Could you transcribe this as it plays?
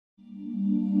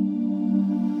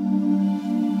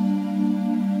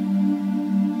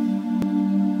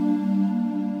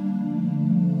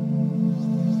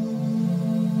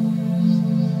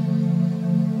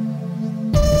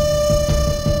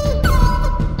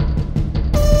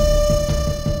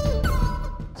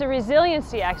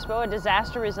Resiliency Expo, a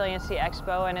disaster resiliency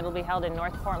expo, and it'll be held in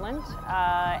North Portland.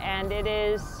 And it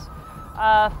is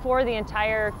for the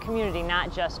entire community,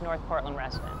 not just North Portland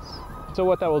residents. So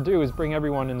what that will do is bring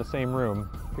everyone in the same room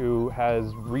who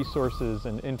has resources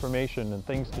and information and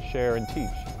things to share and teach.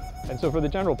 And so for the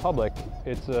general public,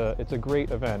 it's a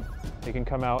great event. They can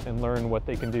come out and learn what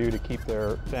they can do to keep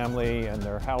their family and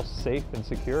their house safe and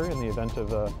secure in the event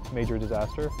of a major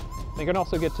disaster. They can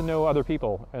also get to know other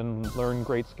people and learn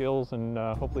great skills and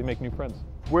hopefully make new friends.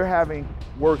 We're having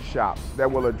workshops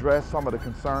that will address some of the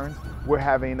concerns. We're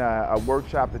having a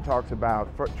workshop that talks about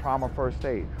trauma first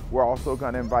aid. We're also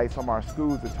going to invite some of our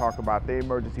schools to talk about their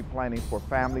emergency planning for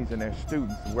families and their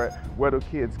students. Where do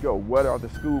kids go? What are the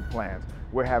school plans?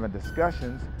 We're having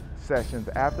discussions sessions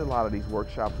after a lot of these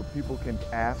workshops where people can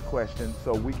ask questions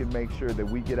so we can make sure that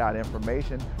we get out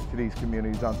information to these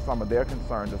communities on some of their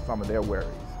concerns and some of their worries.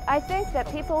 I think that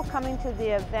people coming to the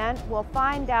event will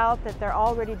find out that they're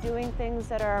already doing things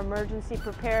that are emergency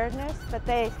preparedness, but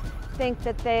they think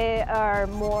that they are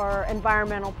more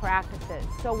environmental practices.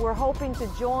 So we're hoping to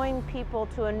join people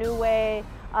to a new way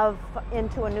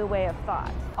into a new way of thought.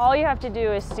 All you have to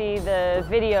do is see the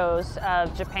videos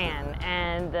of Japan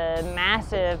and the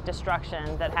massive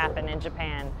destruction that happened in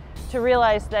Japan to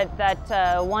realize that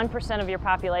 1% of your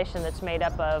population that's made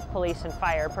up of police and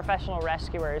fire, professional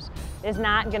rescuers, is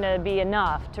not going to be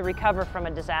enough to recover from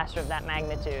a disaster of that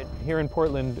magnitude. Here in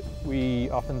Portland, we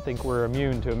often think we're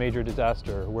immune to a major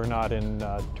disaster. We're not in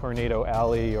Tornado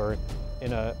Alley or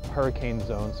in a hurricane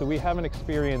zone, so we haven't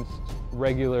experienced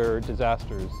regular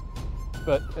disasters.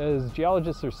 But as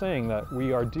geologists are saying that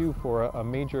we are due for a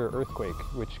major earthquake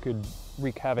which could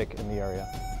wreak havoc in the area.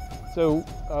 So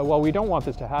while we don't want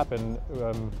this to happen,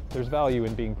 there's value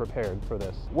in being prepared for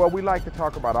this. Well, we like to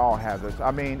talk about all hazards. I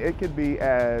mean, it could be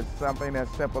as something as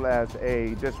simple as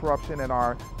a disruption in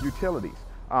our utilities.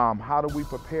 How do we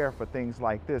prepare for things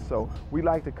like this? So we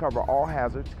like to cover all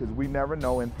hazards because we never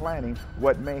know in planning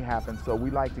what may happen. So we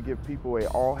like to give people an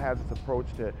all hazards approach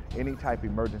to any type of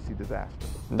emergency disaster.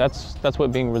 That's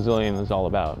what being resilient is all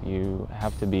about. You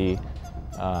have to be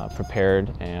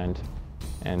prepared and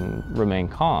remain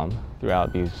calm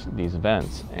throughout these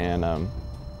events. And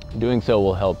doing so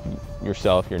will help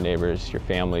yourself, your neighbors, your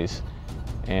families,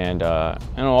 and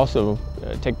also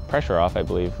take pressure off, I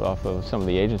believe, off of some of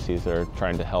the agencies that are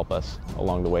trying to help us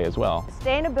along the way as well.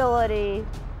 Sustainability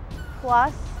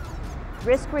plus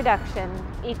risk reduction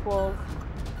equals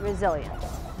resilience.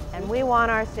 And we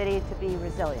want our city to be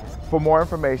resilient. For more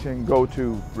information, go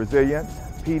to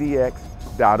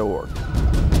resiliencepdx.org.